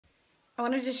I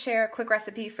wanted to share a quick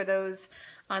recipe for those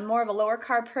on more of a lower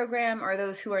carb program or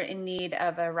those who are in need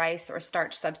of a rice or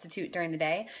starch substitute during the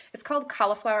day. It's called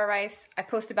cauliflower rice. I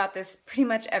post about this pretty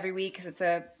much every week because it's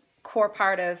a core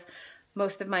part of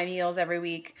most of my meals every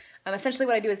week. Essentially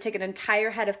what I do is take an entire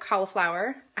head of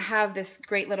cauliflower. I have this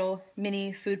great little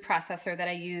mini food processor that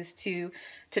I use to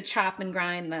chop and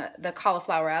grind the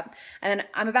cauliflower up. And then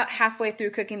I'm about halfway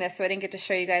through cooking this, so I didn't get to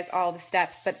show you guys all the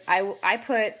steps, but I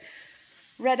put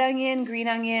red onion, green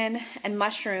onion, and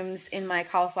mushrooms in my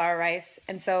cauliflower rice.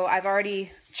 And so I've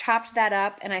already chopped that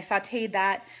up and I sauteed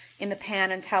that in the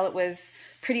pan until it was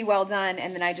pretty well done,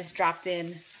 and then I just dropped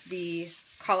in the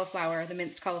cauliflower, the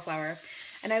minced cauliflower.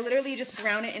 And I literally just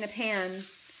brown it in a pan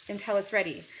until it's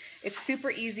ready. It's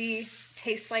super easy,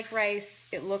 tastes like rice,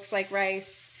 it looks like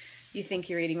rice. You think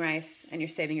you're eating rice and you're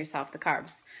saving yourself the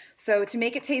carbs. So to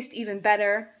make it taste even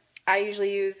better, I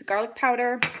usually use garlic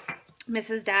powder,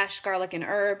 Mrs. Dash garlic and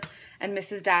herb, and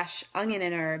Mrs. Dash onion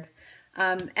and herb.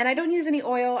 And I don't use any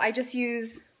oil, I just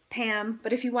use Pam,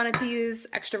 but if you wanted to use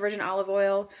extra virgin olive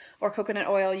oil or coconut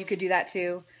oil, you could do that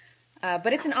too.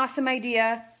 But it's an awesome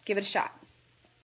idea. Give it a shot.